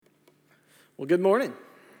Well, good morning.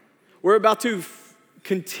 We're about to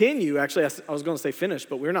continue. Actually, I was going to say finish,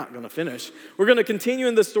 but we're not going to finish. We're going to continue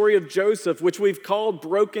in the story of Joseph, which we've called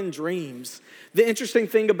Broken Dreams. The interesting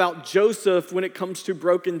thing about Joseph when it comes to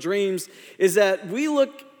broken dreams is that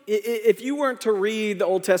if you weren't to read the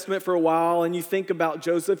Old Testament for a while and you think about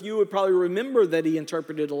Joseph, you would probably remember that he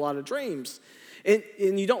interpreted a lot of dreams. And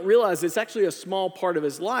you don't realize it's actually a small part of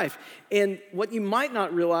his life. And what you might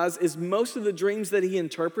not realize is most of the dreams that he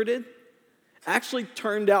interpreted actually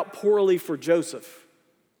turned out poorly for Joseph.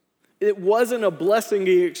 It wasn't a blessing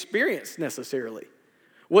he experienced necessarily.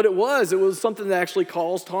 What it was something that actually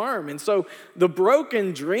caused harm. And so the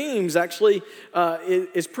broken dreams actually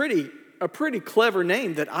is a pretty clever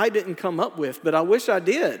name that I didn't come up with, but I wish I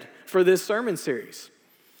did for this sermon series.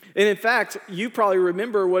 And in fact, you probably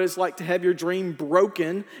remember what it's like to have your dream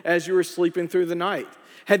broken as you were sleeping through the night.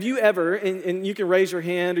 Have you ever, and you can raise your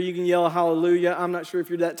hand or you can yell hallelujah, I'm not sure if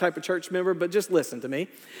you're that type of church member, but just listen to me.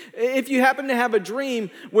 If you happen to have a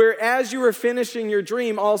dream where as you were finishing your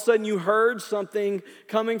dream, all of a sudden you heard something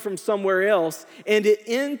coming from somewhere else and it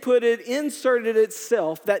inserted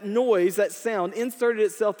itself, that noise, that sound, inserted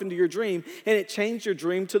itself into your dream and it changed your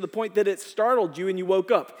dream to the point that it startled you and you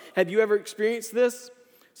woke up. Have you ever experienced this?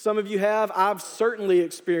 Some of you have. I've certainly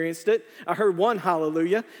experienced it. I heard one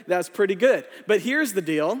hallelujah. That's pretty good. But here's the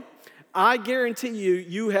deal. I guarantee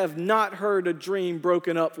you have not heard a dream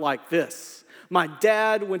broken up like this. My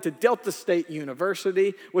dad went to Delta State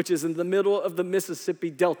University, which is in the middle of the Mississippi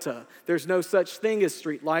Delta. There's no such thing as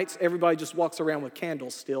street lights. Everybody just walks around with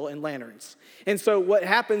candles still and lanterns. And so what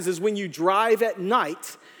happens is when you drive at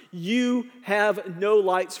night, you have no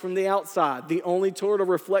lights from the outside. The only sort of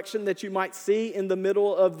reflection that you might see in the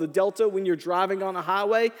middle of the Delta when you're driving on a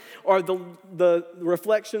highway are the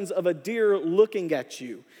reflections of a deer looking at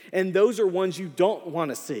you. And those are ones you don't want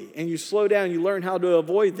to see. And you slow down, you learn how to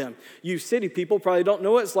avoid them. You city people probably don't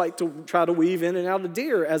know what it's like to try to weave in and out of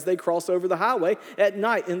deer as they cross over the highway at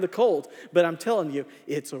night in the cold. But I'm telling you,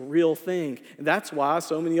 it's a real thing. And that's why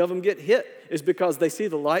so many of them get hit, is because they see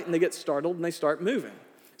the light and they get startled and they start moving.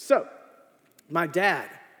 So, my dad,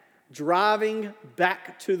 driving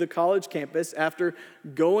back to the college campus after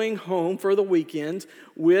going home for the weekend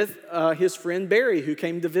with his friend Barry, who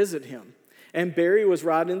came to visit him. And Barry was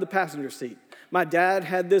riding in the passenger seat. My dad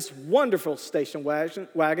had this wonderful station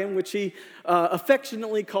wagon, which he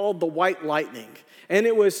affectionately called the White Lightning. And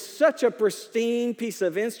it was such a pristine piece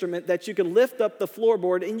of instrument that you could lift up the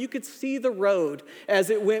floorboard and you could see the road as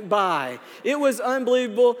it went by. It was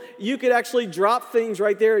unbelievable. You could actually drop things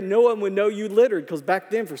right there and no one would know you littered, because back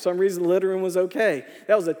then, for some reason, littering was okay.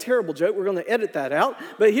 That was a terrible joke. We're going to edit that out.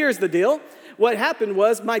 But here's the deal. What happened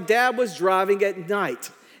was my dad was driving at night,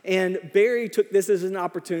 and Barry took this as an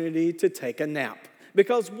opportunity to take a nap.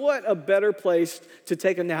 Because what a better place to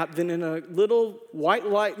take a nap than in a little White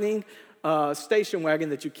Lightning station wagon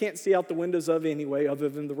that you can't see out the windows of anyway, other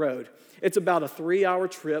than the road. It's about a 3-hour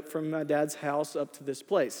trip from my dad's house up to this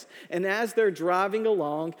place. And as they're driving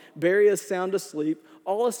along, Barry is sound asleep.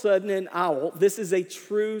 All of a sudden, an owl, this is a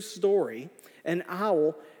true story, an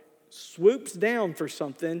owl swoops down for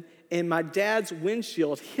something, and my dad's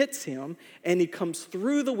windshield hits him, and he comes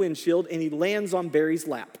through the windshield, and he lands on Barry's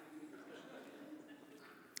lap.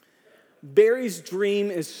 Barry's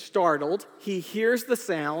dream is startled. He hears the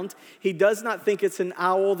sound. He does not think it's an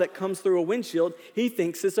owl that comes through a windshield. He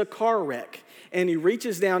thinks it's a car wreck. And he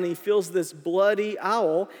reaches down and he feels this bloody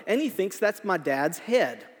owl, and he thinks that's my dad's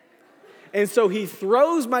head. And so he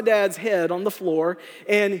throws my dad's head on the floor,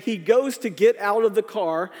 and he goes to get out of the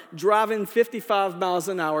car, driving 55 miles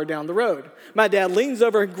an hour down the road. My dad leans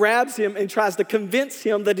over and grabs him and tries to convince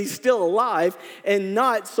him that he's still alive and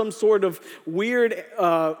not some sort of weird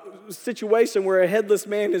situation where a headless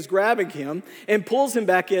man is grabbing him, and pulls him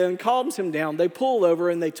back in, calms him down. They pull over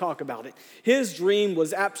and they talk about it. His dream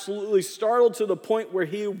was absolutely startled to the point where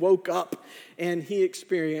he woke up and he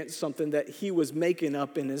experienced something that he was making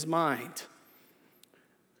up in his mind.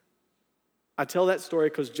 I tell that story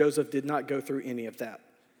because Joseph did not go through any of that.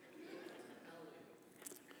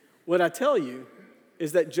 What I tell you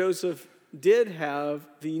is that Joseph did have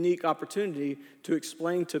the unique opportunity to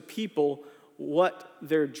explain to people what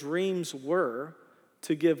their dreams were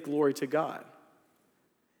to give glory to God.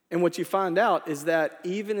 And what you find out is that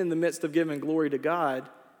even in the midst of giving glory to God,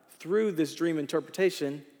 through this dream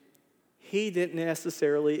interpretation, he didn't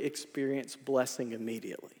necessarily experience blessing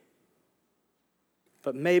immediately.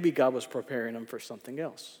 But maybe God was preparing him for something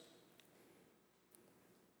else.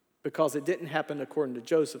 Because it didn't happen according to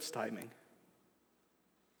Joseph's timing.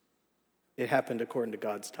 It happened according to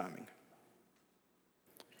God's timing.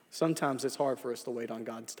 Sometimes it's hard for us to wait on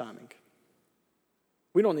God's timing.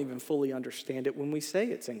 We don't even fully understand it when we say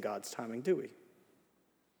it's in God's timing, do we?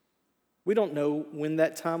 We don't know when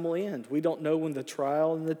that time will end. We don't know when the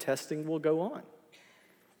trial and the testing will go on.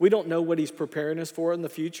 We don't know what he's preparing us for in the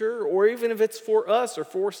future, or even if it's for us or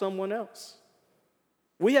for someone else.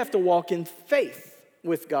 We have to walk in faith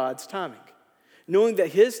with God's timing, knowing that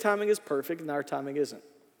his timing is perfect and our timing isn't,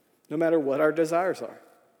 no matter what our desires are.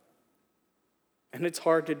 And it's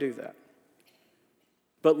hard to do that.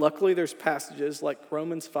 But luckily, there's passages like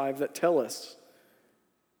Romans 5 that tell us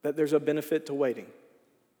that there's a benefit to waiting.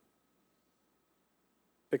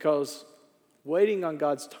 Because waiting on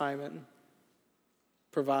God's timing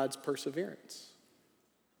provides perseverance.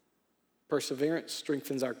 Perseverance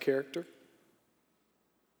strengthens our character,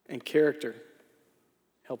 and character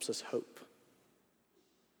helps us hope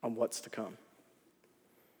on what's to come.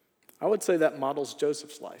 I would say that models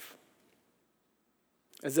Joseph's life,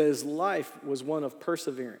 as that his life was one of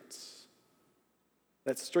perseverance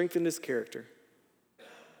that strengthened his character,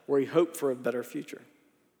 where he hoped for a better future.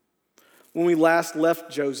 When we last left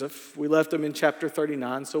Joseph, we left him in chapter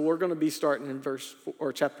 39, so we're going to be starting in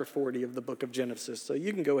chapter 40 of the book of Genesis, so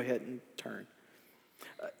you can go ahead and turn.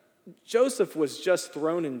 Joseph was just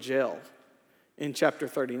thrown in jail in chapter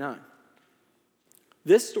 39.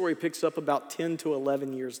 This story picks up about 10 to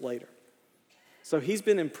 11 years later. So he's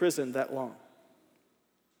been in prison that long.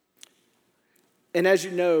 And as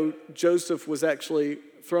you know, Joseph was actually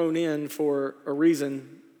thrown in for a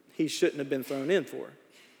reason he shouldn't have been thrown in for.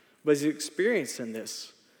 But he's experiencing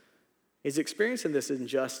this. He's experiencing this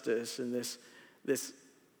injustice and this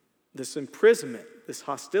imprisonment, this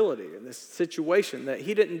hostility, and this situation that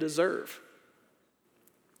he didn't deserve.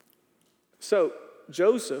 So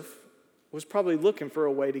Joseph was probably looking for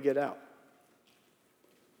a way to get out.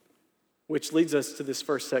 Which leads us to this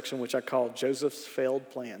first section, which I call Joseph's failed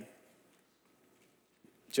plan.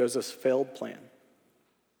 Joseph's failed plan.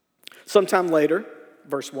 Sometime later,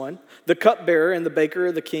 verse 1, the cupbearer and the baker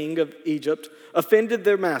of the king of Egypt offended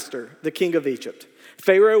their master, the king of Egypt.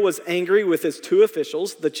 Pharaoh was angry with his two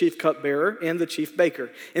officials, the chief cupbearer and the chief baker,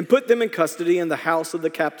 and put them in custody in the house of the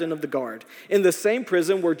captain of the guard, in the same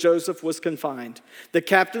prison where Joseph was confined. The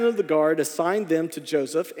captain of the guard assigned them to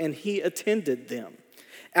Joseph, and he attended them.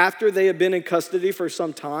 After they had been in custody for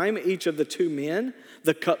some time, each of the two men,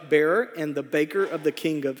 the cupbearer and the baker of the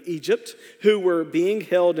king of Egypt, who were being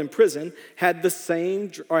held in prison, had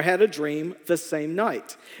a dream the same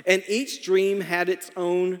night, and each dream had its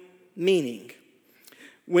own meaning.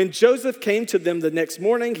 When Joseph came to them the next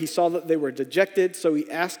morning, he saw that they were dejected, so he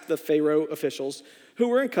asked the Pharaoh officials who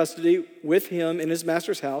were in custody with him in his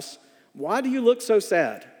master's house, "Why do you look so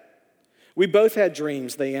sad?" "We both had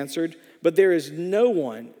dreams," they answered, "but there is no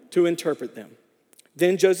one to interpret them."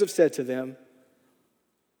 Then Joseph said to them,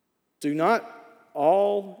 "Do not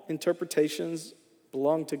all interpretations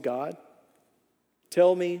belong to God?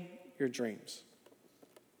 Tell me your dreams."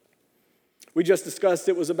 We just discussed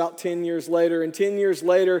it was about 10 years later, and 10 years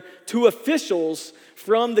later, two officials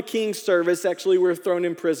from the king's service actually were thrown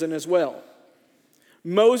in prison as well.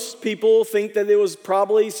 Most people think that it was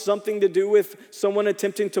probably something to do with someone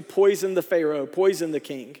attempting to poison the Pharaoh, poison the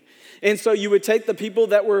king. And so you would take the people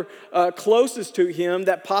that were closest to him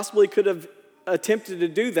that possibly could have attempted to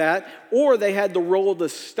do that, or they had the role to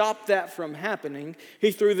stop that from happening.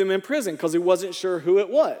 He threw them in prison because he wasn't sure who it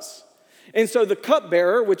was. And so the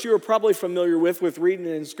cupbearer, which you are probably familiar with reading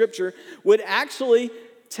it in Scripture, would actually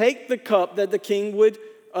take the cup that the king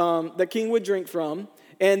would drink from,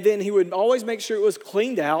 and then he would always make sure it was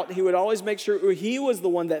cleaned out. He would always make sure he was the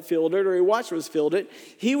one that filled it, or he watched was filled it.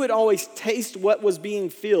 He would always taste what was being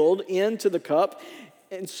filled into the cup,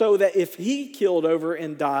 and so that if he killed over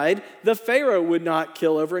and died, the Pharaoh would not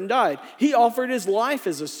kill over and die. He offered his life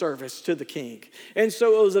as a service to the king. And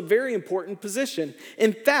so it was a very important position.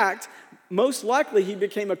 In fact, most likely he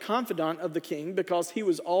became a confidant of the king because he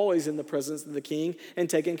was always in the presence of the king and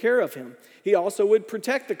taking care of him. He also would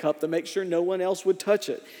protect the cup to make sure no one else would touch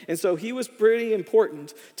it. And so he was pretty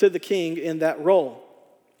important to the king in that role.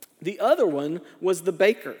 The other one was the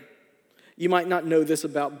baker. You might not know this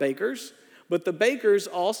about bakers, but the bakers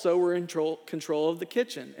also were in control of the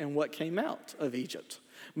kitchen and what came out of Egypt.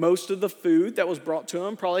 Most of the food that was brought to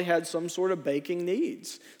him probably had some sort of baking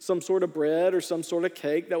needs, some sort of bread or some sort of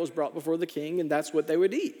cake that was brought before the king, and that's what they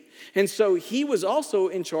would eat. And so he was also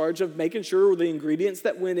in charge of making sure the ingredients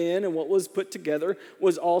that went in and what was put together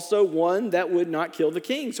was also one that would not kill the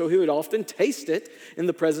king. So he would often taste it in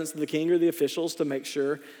the presence of the king or the officials to make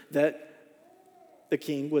sure that the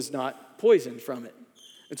king was not poisoned from it.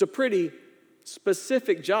 It's a pretty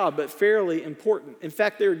specific job, but fairly important. In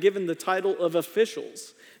fact, they were given the title of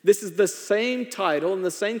officials, This is the same title and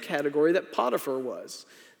the same category that Potiphar was.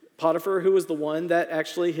 Potiphar, who was the one that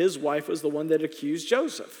actually, his wife was the one that accused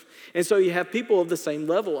Joseph. And so you have people of the same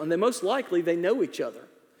level, and most likely they know each other.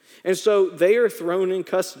 And so they are thrown in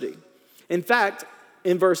custody. In fact,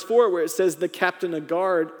 in verse 4, where it says the captain of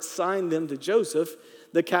guard signed them to Joseph,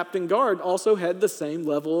 the captain guard also had the same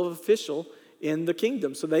level of official in the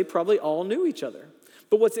kingdom. So they probably all knew each other.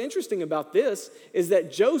 But what's interesting about this is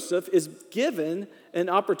that Joseph is given an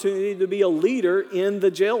opportunity to be a leader in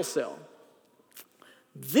the jail cell.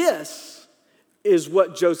 This is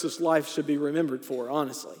what Joseph's life should be remembered for,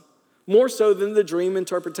 honestly. More so than the dream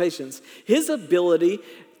interpretations. His ability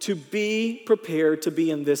to be prepared to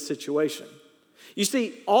be in this situation. You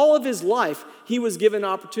see, all of his life, he was given an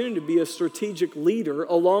opportunity to be a strategic leader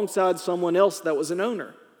alongside someone else that was an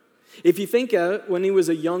owner. If you think of it, when he was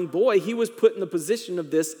a young boy, he was put in the position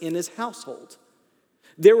of this in his household.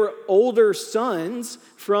 There were older sons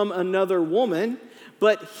from another woman,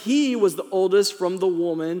 but he was the oldest from the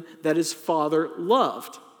woman that his father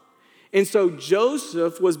loved. And so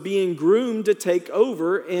Joseph was being groomed to take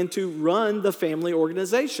over and to run the family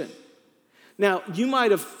organization. Now, you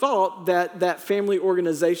might have thought that that family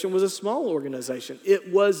organization was a small organization.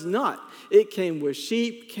 It was not. It came with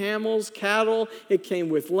sheep, camels, cattle. It came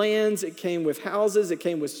with lands. It came with houses. It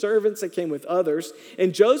came with servants. It came with others.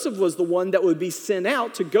 And Joseph was the one that would be sent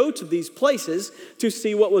out to go to these places to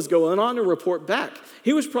see what was going on and report back.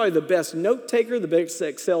 He was probably the best note taker, the best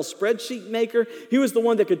Excel spreadsheet maker. He was the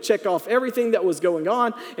one that could check off everything that was going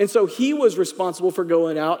on. And so he was responsible for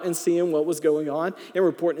going out and seeing what was going on and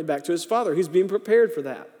reporting it back to his father. He's being prepared for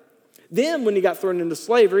that. Then when he got thrown into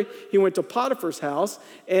slavery, he went to Potiphar's house,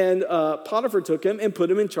 and Potiphar took him and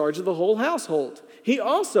put him in charge of the whole household. He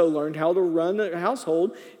also learned how to run a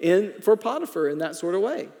household for Potiphar in that sort of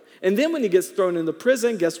way. And then when he gets thrown into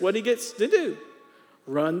prison, guess what he gets to do?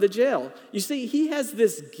 Run the jail. You see, he has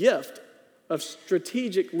this gift of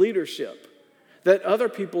strategic leadership that other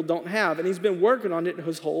people don't have, and he's been working on it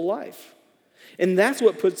his whole life. And that's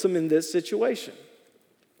what puts him in this situation.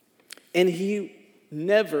 And he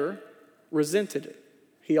never resented it.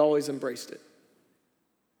 He always embraced it.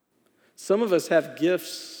 Some of us have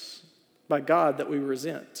gifts by God that we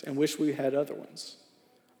resent and wish we had other ones.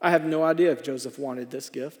 I have no idea if Joseph wanted this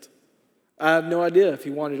gift. I have no idea if he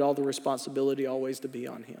wanted all the responsibility always to be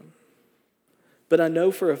on him. But I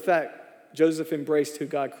know for a fact Joseph embraced who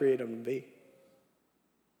God created him to be.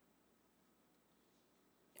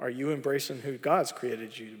 Are you embracing who God's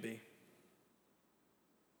created you to be?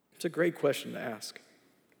 It's a great question to ask.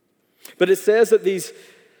 But it says that this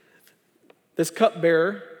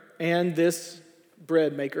cupbearer and this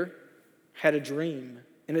bread maker had a dream.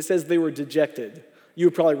 And it says they were dejected. You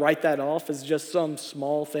would probably write that off as just some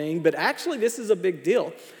small thing. But actually, this is a big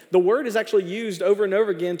deal. The word is actually used over and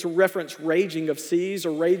over again to reference raging of seas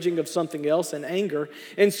or raging of something else and anger.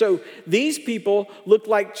 And so these people looked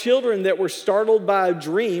like children that were startled by a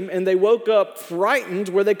dream, and they woke up frightened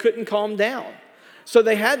where they couldn't calm down. So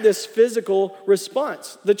they had this physical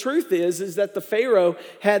response. The truth is that the Pharaoh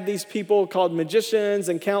had these people called magicians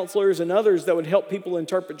and counselors and others that would help people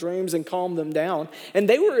interpret dreams and calm them down. And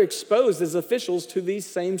they were exposed as officials to these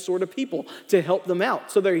same sort of people to help them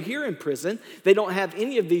out. So they're here in prison. They don't have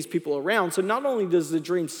any of these people around. So not only does the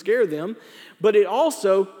dream scare them, but it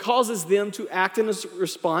also causes them to act in a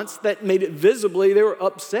response that made it visibly they were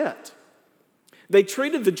upset. They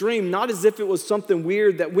treated the dream not as if it was something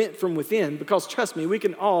weird that went from within, because trust me, we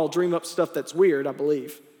can all dream up stuff that's weird, I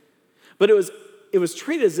believe. But it was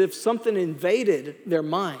treated as if something invaded their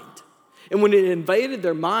mind. And when it invaded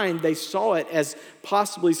their mind, they saw it as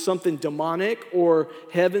possibly something demonic or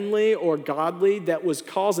heavenly or godly that was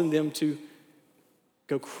causing them to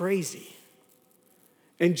go crazy.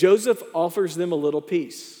 And Joseph offers them a little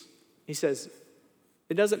peace. He says,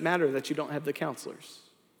 it doesn't matter that you don't have the counselors.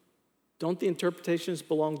 Don't the interpretations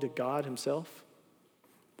belong to God himself?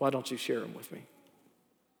 Why don't you share them with me?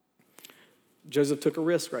 Joseph took a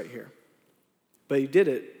risk right here, but he did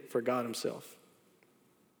it for God himself.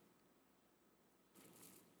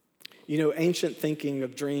 You know, ancient thinking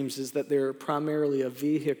of dreams is that they're primarily a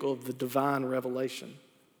vehicle of the divine revelation,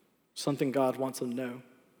 something God wants them to know.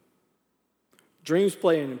 Dreams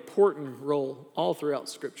play an important role all throughout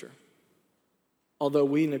Scripture. Although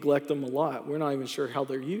we neglect them a lot, we're not even sure how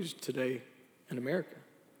they're used today in America.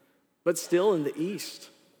 But still in the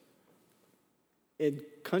East, in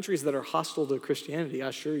countries that are hostile to Christianity, I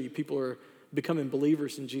assure you, people are becoming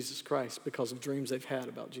believers in Jesus Christ because of dreams they've had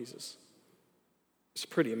about Jesus. It's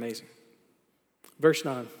pretty amazing. Verse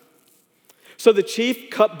 9. So the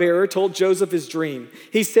chief cupbearer told Joseph his dream.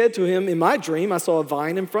 He said to him, in my dream, I saw a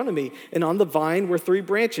vine in front of me, and on the vine were 3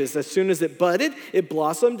 branches. As soon as it budded, it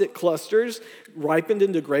blossomed, it clusters, ripened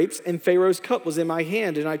into grapes, and Pharaoh's cup was in my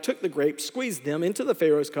hand. And I took the grapes, squeezed them into the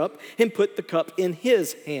Pharaoh's cup, and put the cup in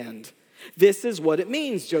his hand. This is what it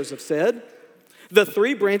means, Joseph said. The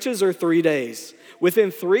 3 branches are 3 days.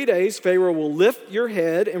 Within 3 days, Pharaoh will lift your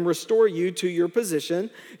head and restore you to your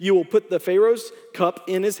position. You will put the Pharaoh's cup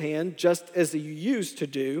in his hand, just as you used to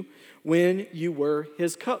do when you were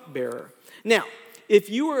his cupbearer. Now,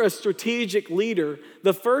 if you were a strategic leader,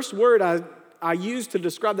 the first word I use to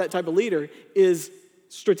describe that type of leader is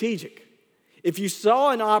strategic. If you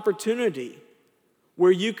saw an opportunity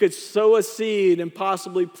where you could sow a seed and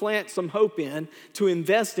possibly plant some hope in, to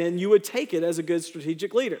invest in, you would take it as a good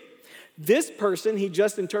strategic leader. This person he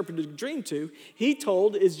just interpreted a dream to, he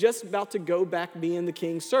told is just about to go back be in the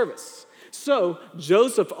king's service. So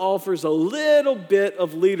Joseph offers a little bit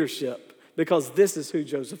of leadership because this is who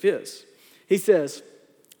Joseph is. He says,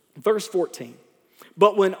 verse 14,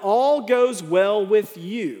 but when all goes well with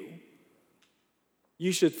you,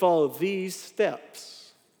 you should follow these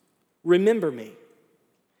steps. Remember me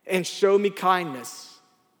and show me kindness.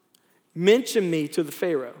 Mention me to the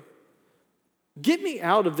Pharaoh. Get me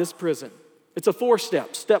out of this prison. It's a 4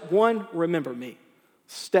 steps. Step 1, remember me.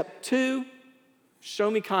 Step 2, show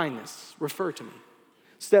me kindness. Refer to me.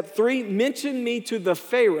 Step 3, mention me to the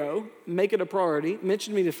Pharaoh. Make it a priority.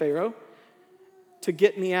 Mention me to Pharaoh to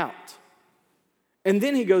get me out. And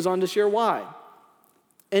then he goes on to share why.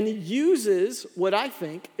 And he uses what I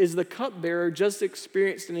think is the cupbearer just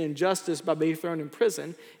experienced an injustice by being thrown in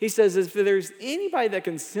prison. He says, if there's anybody that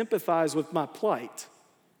can sympathize with my plight,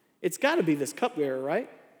 it's got to be this cupbearer, right?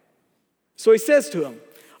 So he says to him,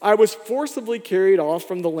 I was forcibly carried off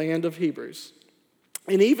from the land of Hebrews.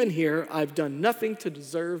 And even here, I've done nothing to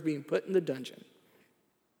deserve being put in the dungeon.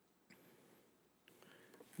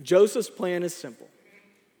 Joseph's plan is simple.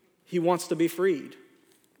 He wants to be freed.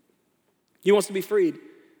 He wants to be freed.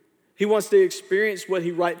 He wants to experience what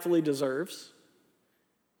he rightfully deserves.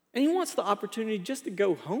 And he wants the opportunity just to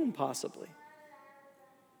go home, possibly.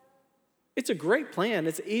 It's a great plan.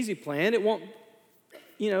 It's an easy plan. It won't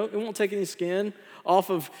take any skin off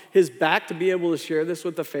of his back to be able to share this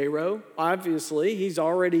with the Pharaoh. Obviously, he's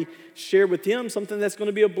already shared with him something that's going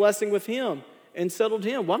to be a blessing with him and settled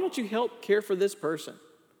him. Why don't you help care for this person?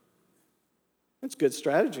 That's good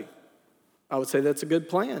strategy. I would say that's a good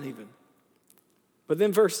plan even. But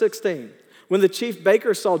then verse 16, when the chief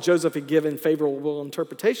baker saw Joseph had given favorable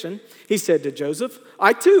interpretation, he said to Joseph,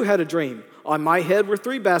 I too had a dream. On my head were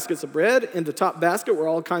 3 baskets of bread. In the top basket were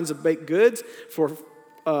all kinds of baked goods for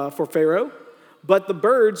Pharaoh. But the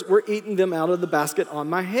birds were eating them out of the basket on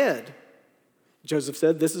my head. Joseph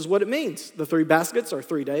said, this is what it means. The 3 baskets are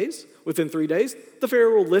 3 days. Within 3 days, the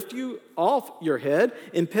Pharaoh will lift you off your head,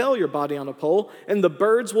 impale your body on a pole, and the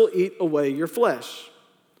birds will eat away your flesh.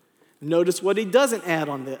 Notice what he doesn't add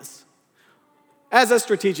on this. As a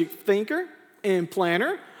strategic thinker and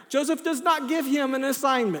planner, Joseph does not give him an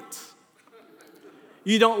assignment.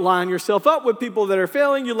 You don't line yourself up with people that are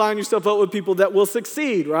failing. You line yourself up with people that will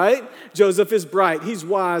succeed, right? Joseph is bright. He's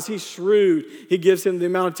wise. He's shrewd. He gives him the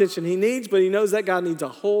amount of attention he needs, but he knows that God needs a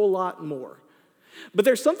whole lot more. But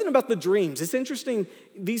there's something about the dreams. It's interesting.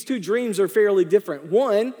 These 2 dreams are fairly different.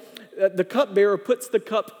 One, the cupbearer puts the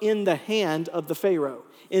cup in the hand of the Pharaoh.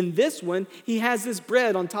 In this one, he has this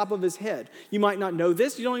bread on top of his head. You might not know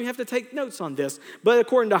this. You don't even have to take notes on this. But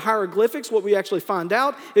according to hieroglyphics, what we actually find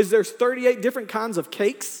out is there's 38 different kinds of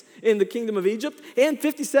cakes in the kingdom of Egypt and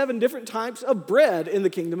 57 different types of bread in the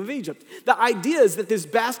kingdom of Egypt. The idea is that this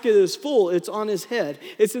basket is full. It's on his head.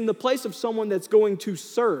 It's in the place of someone that's going to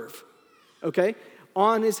serve, okay?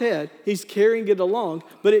 On his head, he's carrying it along,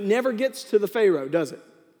 but it never gets to the Pharaoh, does it?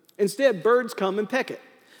 Instead, birds come and peck it.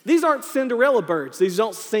 These aren't Cinderella birds. These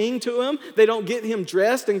don't sing to him. They don't get him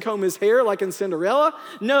dressed and comb his hair like in Cinderella.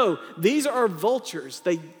 No, these are vultures.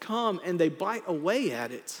 They come and they bite away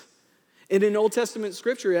at it. And in Old Testament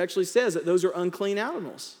scripture, it actually says that those are unclean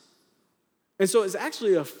animals. And so it's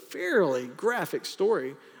actually a fairly graphic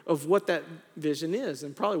story of what that vision is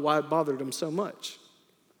and probably why it bothered him so much.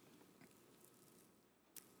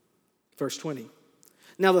 Verse 20.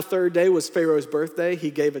 Now the 3rd day was Pharaoh's birthday.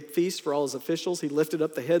 He gave a feast for all his officials. He lifted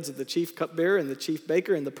up the heads of the chief cupbearer and the chief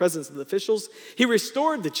baker in the presence of the officials. He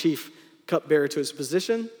restored the chief cupbearer to his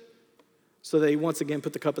position so that he once again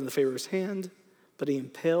put the cup in the Pharaoh's hand, but he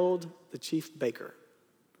impaled the chief baker,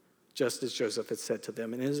 just as Joseph had said to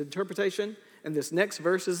them. In his interpretation, and this next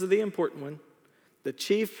verse is the important one, the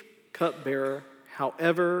chief cupbearer,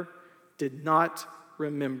 however, did not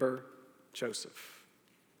remember Joseph.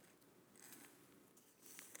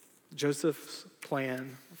 Joseph's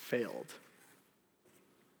plan failed.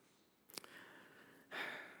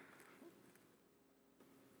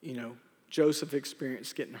 Joseph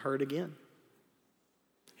experienced getting hurt again.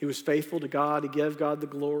 He was faithful to God. He gave God the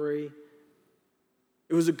glory.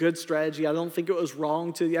 It was a good strategy. I don't think it was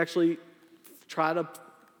wrong to actually try to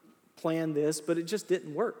plan this, but it just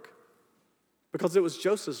didn't work. Because it was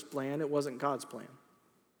Joseph's plan, it wasn't God's plan.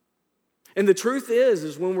 And the truth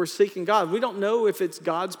is when we're seeking God, we don't know if it's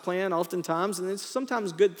God's plan oftentimes, and it's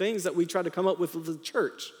sometimes good things that we try to come up with the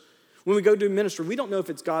church. When we go do ministry, we don't know if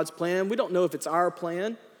it's God's plan. We don't know if it's our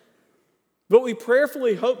plan. But we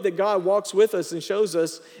prayerfully hope that God walks with us and shows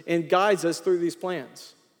us and guides us through these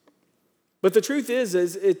plans. But the truth is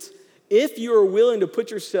it's if you are willing to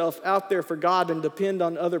put yourself out there for God and depend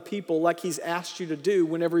on other people like He's asked you to do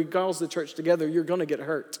whenever He calls the church together, you're going to get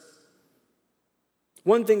hurt.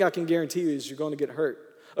 One thing I can guarantee you is you're going to get hurt.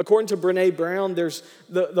 According to Brené Brown, there's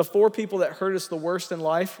the 4 people that hurt us the worst in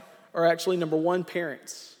life are actually, number 1,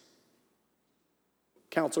 parents.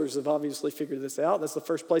 Counselors have obviously figured this out. That's the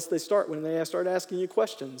first place they start when they start asking you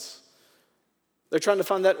questions. They're trying to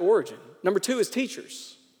find that origin. Number 2 is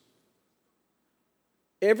teachers.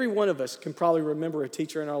 Every one of us can probably remember a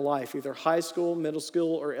teacher in our life, either high school, middle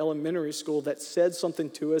school, or elementary school, that said something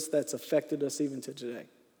to us that's affected us even to today.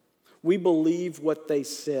 We believe what they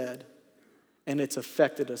said, and it's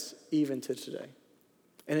affected us even to today.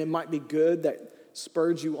 And it might be good that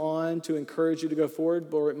spurred you on to encourage you to go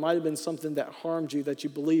forward, or it might have been something that harmed you that you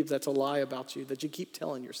believe that's a lie about you, that you keep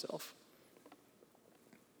telling yourself.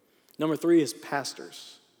 Number 3 is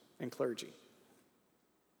pastors and clergy.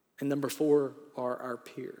 And number 4 are our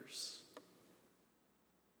peers.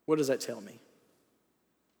 What does that tell me?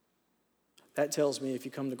 That tells me if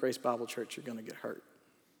you come to Grace Bible Church, you're going to get hurt.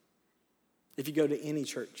 If you go to any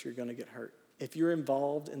church, you're going to get hurt. If you're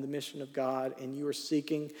involved in the mission of God and you are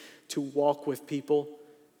seeking to walk with people,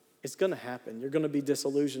 it's going to happen. You're going to be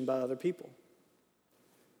disillusioned by other people.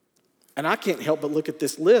 And I can't help but look at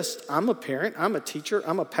this list. I'm a parent, I'm a teacher,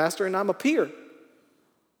 I'm a pastor, and I'm a peer.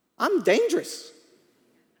 I'm dangerous.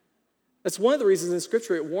 That's one of the reasons in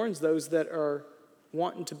Scripture it warns those that are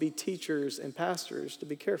wanting to be teachers and pastors to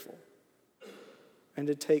be careful and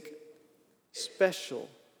to take special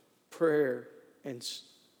prayer and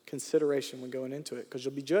consideration when going into it, because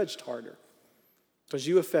you'll be judged harder because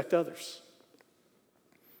you affect others.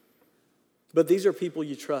 But these are people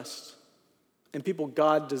you trust and people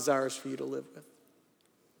God desires for you to live with.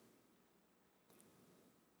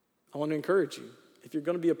 I want to encourage you. If you're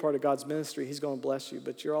going to be a part of God's ministry, He's going to bless you,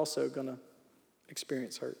 but you're also going to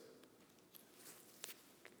experience hurt.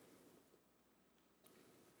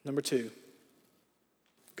 Number 2,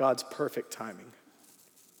 God's perfect timing.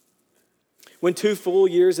 When 2 full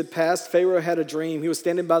years had passed, Pharaoh had a dream. He was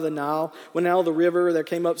standing by the Nile. When out of the river there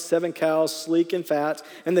came up 7 cows, sleek and fat,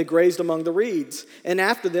 and they grazed among the reeds. And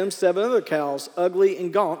after them 7 other cows, ugly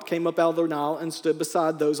and gaunt, came up out of the Nile and stood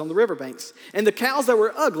beside those on the riverbanks. And the cows that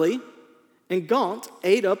were ugly and gaunt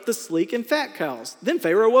ate up the sleek and fat cows. Then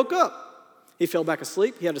Pharaoh woke up. He fell back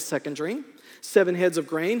asleep. He had a second dream. 7 heads of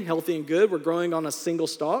grain, healthy and good, were growing on a single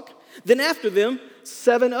stalk. Then after them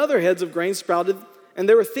 7 other heads of grain sprouted, and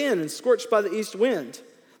they were thin and scorched by the east wind.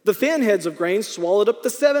 The thin heads of grain swallowed up the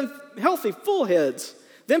 7 healthy, full heads.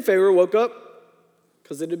 Then Pharaoh woke up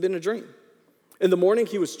because it had been a dream. In the morning,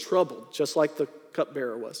 he was troubled, just like the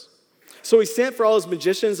cupbearer was. So he sent for all his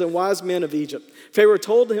magicians and wise men of Egypt. Pharaoh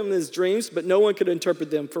told him his dreams, but no one could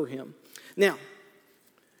interpret them for him. Now,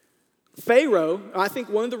 Pharaoh, I think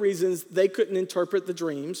one of the reasons they couldn't interpret the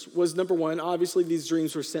dreams was, number 1, obviously these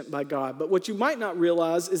dreams were sent by God. But what you might not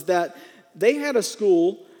realize is that they had a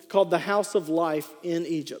school called the House of Life in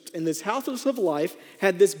Egypt. And this House of Life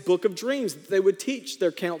had this book of dreams that they would teach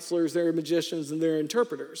their counselors, their magicians, and their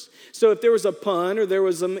interpreters. So if there was a pun or there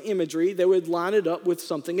was some imagery, they would line it up with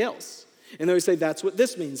something else. And they would say, that's what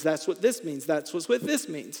this means, that's what this means, that's what this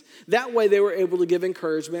means. That way they were able to give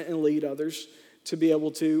encouragement and lead others to be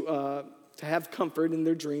able to have comfort in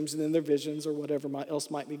their dreams and in their visions or whatever else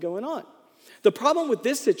might be going on. The problem with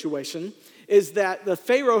this situation is that the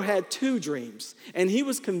Pharaoh had 2 dreams, and he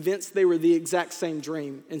was convinced they were the exact same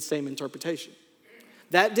dream and same interpretation.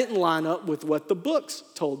 That didn't line up with what the books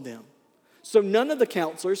told them. So none of the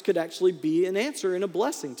counselors could actually be an answer and a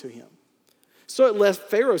blessing to him. So it left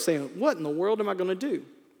Pharaoh saying, what in the world am I going to do?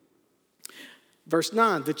 Verse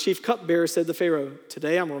 9, the chief cupbearer said to Pharaoh,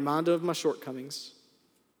 today I'm reminded of my shortcomings.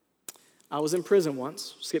 I was in prison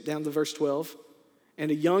once, skip down to verse 12, and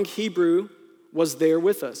a young Hebrew was there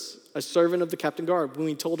with us, a servant of the captain guard. When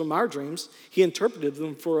we told him our dreams, he interpreted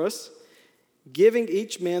them for us, giving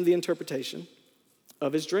each man the interpretation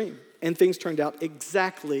of his dream. And things turned out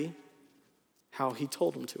exactly how he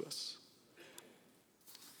told them to us.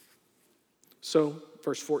 So,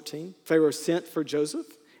 verse 14, Pharaoh sent for Joseph,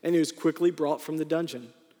 and he was quickly brought from the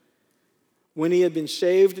dungeon. When he had been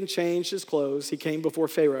shaved and changed his clothes, he came before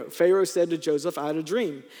Pharaoh. Pharaoh said to Joseph, I had a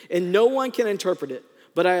dream, and no one can interpret it,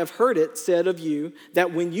 but I have heard it said of you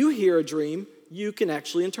that when you hear a dream, you can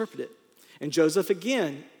actually interpret it. And Joseph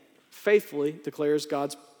again faithfully declares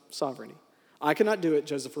God's sovereignty. I cannot do it,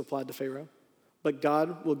 Joseph replied to Pharaoh, but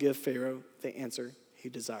God will give Pharaoh the answer he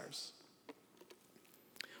desires.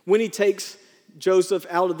 When he takes Joseph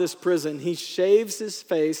out of this prison, he shaves his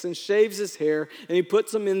face and shaves his hair, and he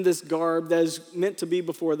puts him in this garb that is meant to be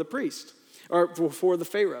before the priest, or before the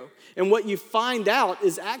Pharaoh. And what you find out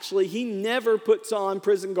is actually he never puts on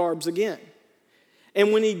prison garbs again.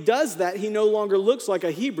 And when he does that, he no longer looks like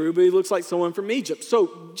a Hebrew, but he looks like someone from Egypt.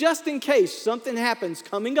 So just in case something happens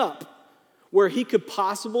coming up where he could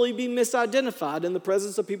possibly be misidentified in the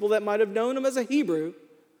presence of people that might have known him as a Hebrew,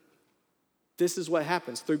 this is what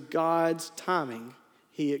happens. Through God's timing,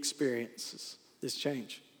 he experiences this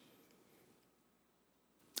change.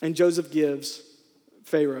 And Joseph gives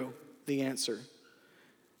Pharaoh the answer.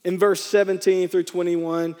 In verse 17 through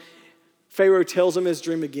 21, Pharaoh tells him his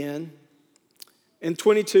dream again. In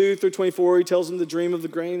 22 through 24, he tells him the dream of the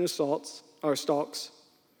grain of stalks.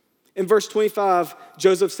 In verse 25,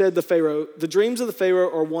 Joseph said to Pharaoh, the dreams of the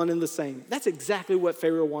Pharaoh are one and the same. That's exactly what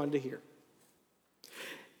Pharaoh wanted to hear.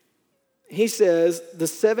 He says the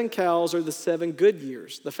 7 cows are the 7 good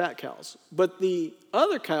years, the fat cows. But the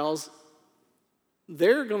other cows,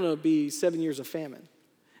 they're going to be 7 years of famine.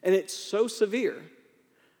 And it's so severe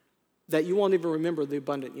that you won't even remember the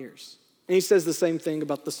abundant years. And he says the same thing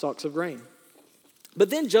about the stalks of grain. But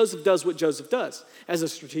then Joseph does what Joseph does. As a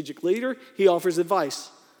strategic leader, he offers advice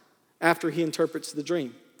after he interprets the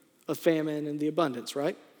dream of famine and the abundance,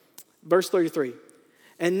 right? Verse 33.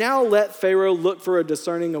 And now let Pharaoh look for a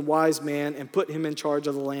discerning and wise man and put him in charge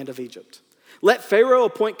of the land of Egypt. Let Pharaoh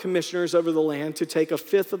appoint commissioners over the land to take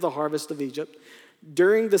 1/5 of the harvest of Egypt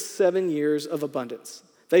during the 7 years of abundance.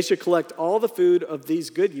 They should collect all the food of these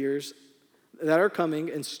good years that are coming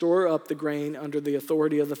and store up the grain under the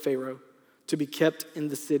authority of the Pharaoh to be kept in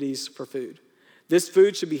the cities for food. This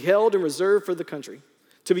food should be held and reserved for the country,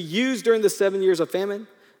 to be used during the 7 years of famine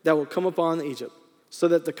that will come upon Egypt, so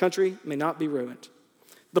that the country may not be ruined.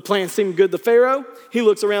 The plan seemed good to Pharaoh. He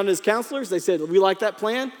looks around at his counselors. They said, we like that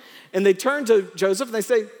plan. And they turn to Joseph and they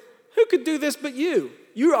say, who could do this but you?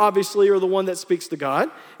 You obviously are the one that speaks to God,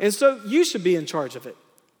 and so you should be in charge of it.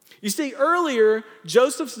 You see, earlier,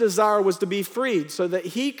 Joseph's desire was to be freed so that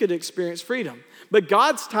he could experience freedom. But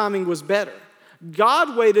God's timing was better.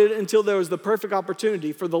 God waited until there was the perfect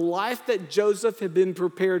opportunity for the life that Joseph had been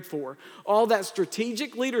prepared for. All that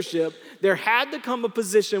strategic leadership, there had to come a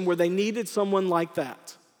position where they needed someone like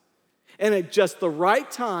that. And at just the right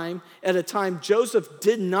time, at a time Joseph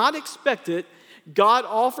did not expect it, God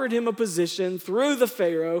offered him a position through the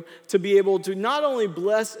Pharaoh to be able to not only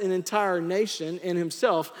bless an entire nation and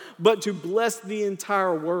himself, but to bless the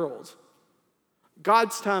entire world.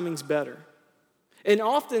 God's timing's better. And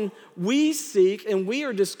often we seek and we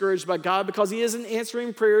are discouraged by God because he isn't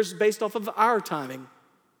answering prayers based off of our timing.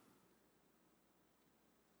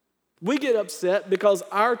 We get upset because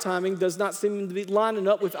our timing does not seem to be lining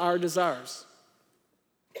up with our desires.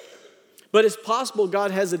 But it's possible God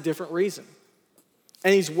has a different reason,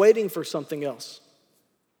 and he's waiting for something else.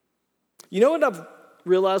 You know what I've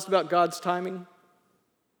realized about God's timing?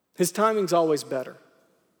 His timing's always better,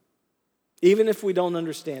 even if we don't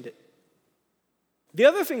understand it. The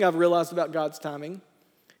other thing I've realized about God's timing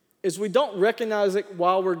is we don't recognize it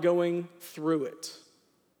while we're going through it.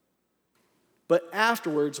 But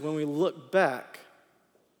afterwards, when we look back,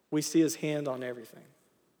 we see his hand on everything.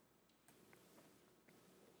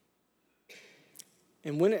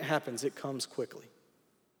 And when it happens, it comes quickly.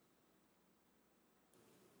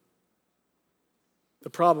 The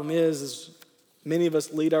problem is many of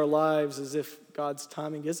us lead our lives as if God's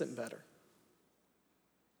timing isn't better.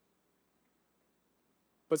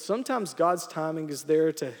 But sometimes God's timing is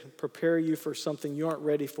there to prepare you for something you aren't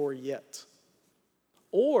ready for yet.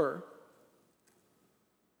 Or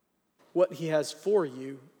what he has for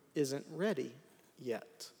you isn't ready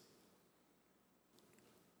yet.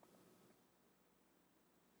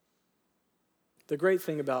 The great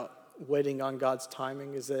thing about waiting on God's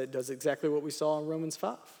timing is that it does exactly what we saw in Romans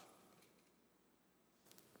 5.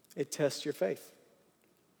 It tests your faith.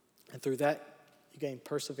 And through that, you gain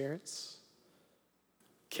perseverance,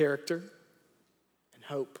 character, and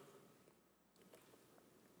hope.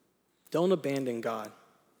 Don't abandon God.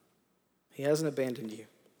 He hasn't abandoned you.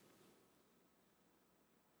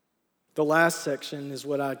 The last section is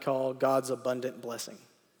what I'd call God's abundant blessing.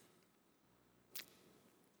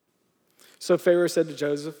 So Pharaoh said to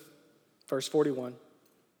Joseph, verse 41,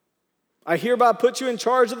 I hereby put you in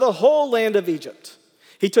charge of the whole land of Egypt.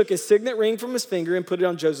 He took his signet ring from his finger and put it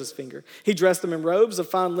on Joseph's finger. He dressed him in robes of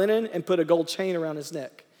fine linen and put a gold chain around his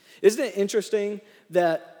neck. Isn't it interesting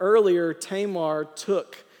that earlier Tamar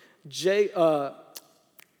took Judah's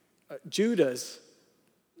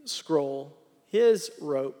scroll, his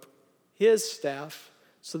rope, his staff,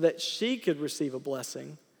 so that she could receive a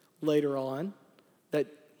blessing later on that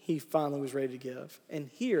he finally was ready to give. And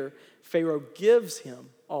here, Pharaoh gives him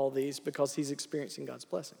all these because he's experiencing God's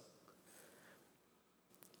blessing.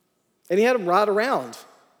 And he had him ride around.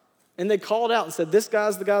 And they called out and said, this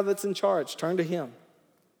guy's the guy that's in charge. Turn to him.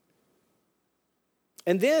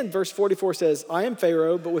 And then verse 44 says, I am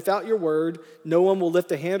Pharaoh, but without your word, no one will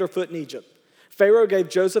lift a hand or foot in Egypt. Pharaoh gave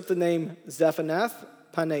Joseph the name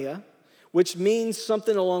Zaphenath-Paneah, which means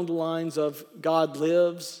something along the lines of God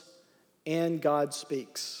lives and God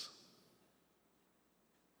speaks.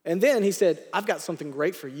 And then he said, I've got something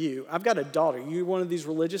great for you. I've got a daughter. You're one of these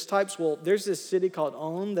religious types? Well, there's this city called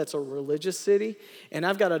On that's a religious city, and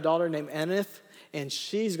I've got a daughter named Aneth, and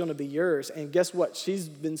she's going to be yours. And guess what? She's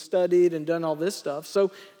been studied and done all this stuff.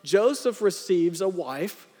 So Joseph receives a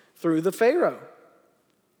wife through the Pharaoh.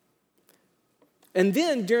 And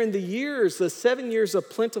then during the 7 years of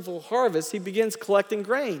plentiful harvest, he begins collecting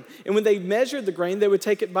grain. And when they measured the grain, they would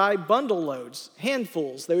take it by bundle loads,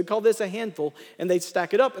 handfuls. They would call this a handful, and they'd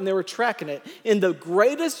stack it up, and they were tracking it. And the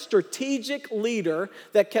greatest strategic leader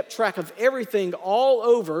that kept track of everything all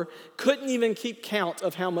over couldn't even keep count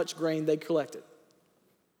of how much grain they collected.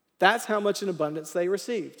 That's how much in abundance they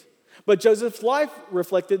received. But Joseph's life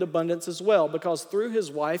reflected abundance as well, because through his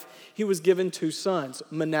wife, he was given 2 sons.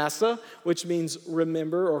 Manasseh, which means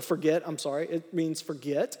remember or forget, it means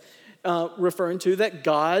forget, referring to that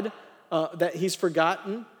God, that he's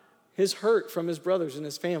forgotten his hurt from his brothers and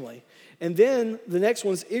his family. And then the next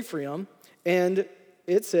one's Ephraim, and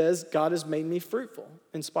it says, God has made me fruitful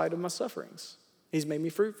in spite of my sufferings. He's made me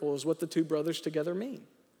fruitful is what the 2 brothers together mean.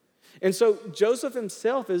 And so Joseph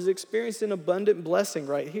himself is experiencing abundant blessing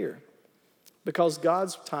right here because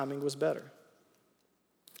God's timing was better.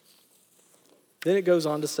 Then it goes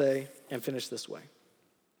on to say, and finish this way.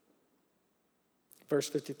 Verse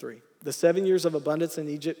 53, the 7 years of abundance in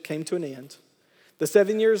Egypt came to an end. The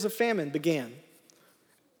 7 years of famine began,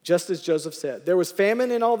 just as Joseph said. There was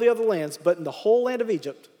famine in all the other lands, but in the whole land of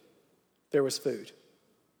Egypt, there was food.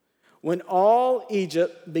 When all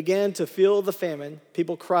Egypt began to feel the famine,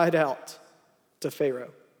 people cried out to Pharaoh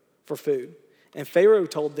for food. And Pharaoh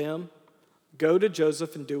told them, go to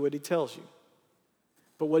Joseph and do what he tells you.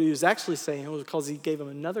 But what he was actually saying was because he gave him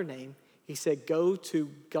another name, he said, go to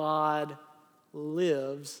God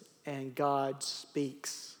lives and God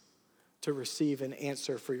speaks to receive an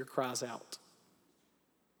answer for your cries out.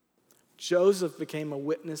 Joseph became a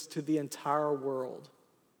witness to the entire world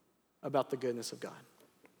about the goodness of God.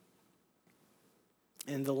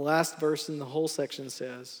 And the last verse in the whole section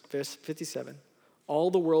says, verse 57, all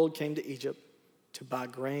the world came to Egypt to buy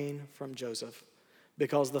grain from Joseph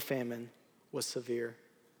because the famine was severe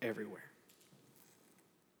everywhere.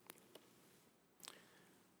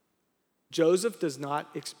 Joseph does not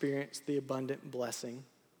experience the abundant blessing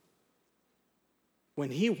when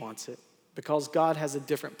he wants it because God has a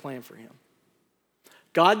different plan for him.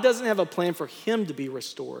 God doesn't have a plan for him to be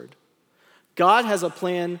restored. God has a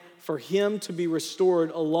plan for him to be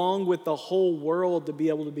restored along with the whole world to be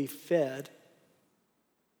able to be fed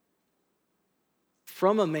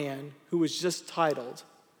from a man who was just titled,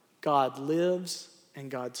 God lives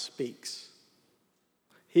and God speaks.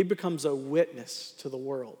 He becomes a witness to the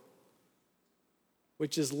world,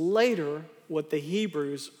 which is later what the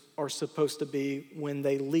Hebrews are supposed to be when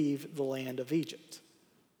they leave the land of Egypt.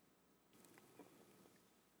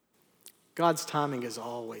 God's timing is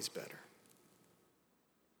always better.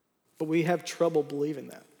 But we have trouble believing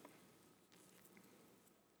that.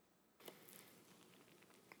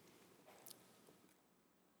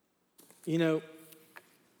 You know,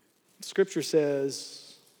 Scripture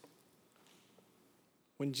says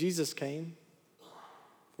when Jesus came,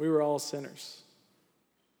 we were all sinners.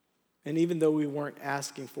 And even though we weren't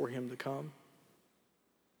asking for him to come,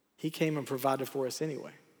 he came and provided for us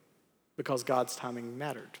anyway because God's timing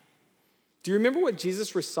mattered. Do you remember what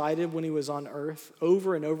Jesus recited when he was on earth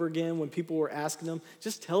over and over again when people were asking him,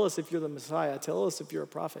 just tell us if you're the Messiah, tell us if you're a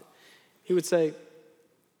prophet? He would say,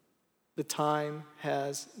 the time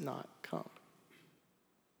has not come.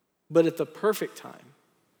 But at the perfect time,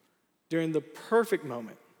 during the perfect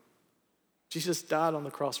moment, Jesus died on the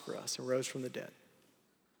cross for us and rose from the dead.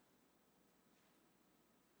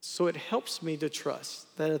 So it helps me to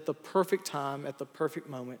trust that at the perfect time, at the perfect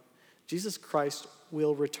moment, Jesus Christ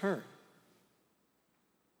will return.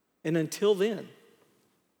 And until then,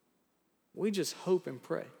 we just hope and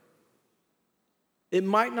pray. It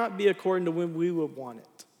might not be according to when we would want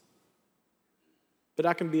it, but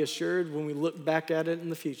I can be assured when we look back at it in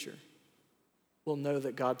the future, we'll know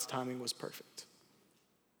that God's timing was perfect.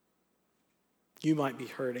 You might be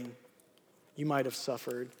hurting. You might have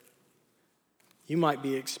suffered. You might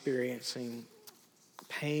be experiencing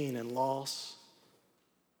pain and loss.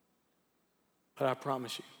 But I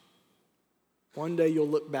promise you, one day you'll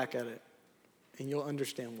look back at it and you'll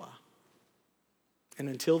understand why. And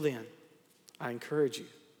until then, I encourage you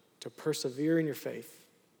to persevere in your faith.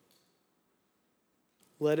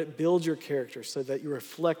 Let it build your character so that you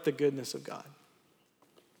reflect the goodness of God.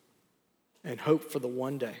 And hope for the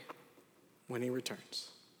one day when he returns.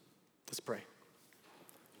 Let's pray.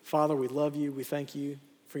 Father, we love you. We thank you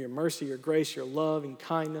for your mercy, your grace, your love, and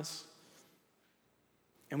kindness.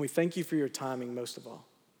 And we thank you for your timing most of all.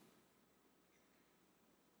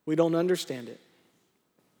 We don't understand it.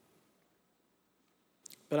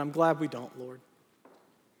 But I'm glad we don't, Lord.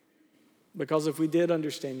 Because if we did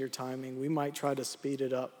understand your timing, we might try to speed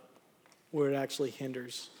it up where it actually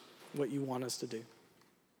hinders what you want us to do.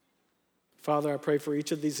 Father, I pray for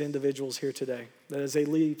each of these individuals here today, that as they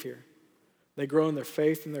leave here, they grow in their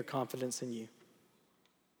faith and their confidence in you.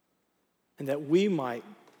 And that we might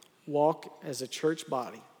walk as a church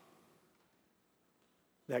body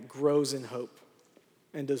that grows in hope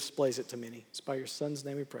and displays it to many. It's by your Son's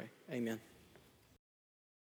name we pray. Amen.